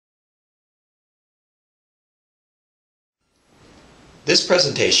This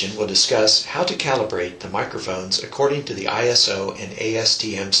presentation will discuss how to calibrate the microphones according to the ISO and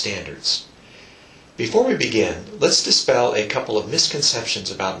ASTM standards. Before we begin, let's dispel a couple of misconceptions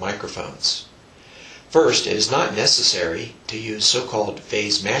about microphones. First, it is not necessary to use so-called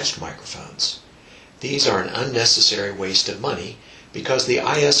phase-matched microphones. These are an unnecessary waste of money because the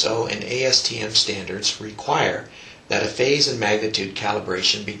ISO and ASTM standards require that a phase and magnitude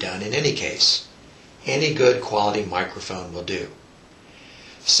calibration be done in any case. Any good quality microphone will do.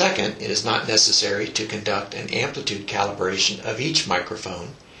 Second, it is not necessary to conduct an amplitude calibration of each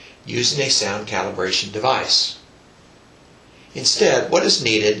microphone using a sound calibration device. Instead, what is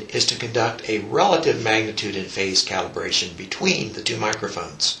needed is to conduct a relative magnitude and phase calibration between the two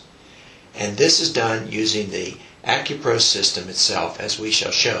microphones. And this is done using the ACUPRO system itself, as we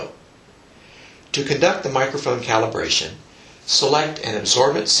shall show. To conduct the microphone calibration, select an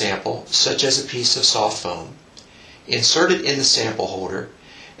absorbent sample, such as a piece of soft foam, insert it in the sample holder,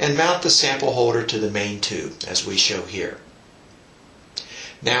 and mount the sample holder to the main tube, as we show here.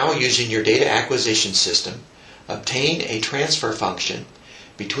 Now, using your data acquisition system, obtain a transfer function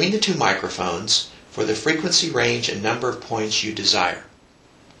between the two microphones for the frequency range and number of points you desire.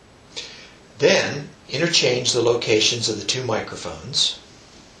 Then, interchange the locations of the two microphones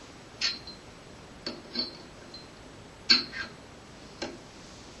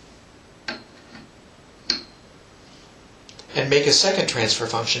and make a second transfer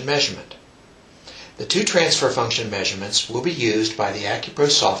function measurement. The two transfer function measurements will be used by the ACUPRO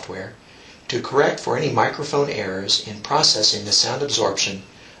software to correct for any microphone errors in processing the sound absorption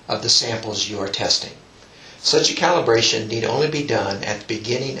of the samples you are testing. Such a calibration need only be done at the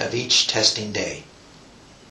beginning of each testing day.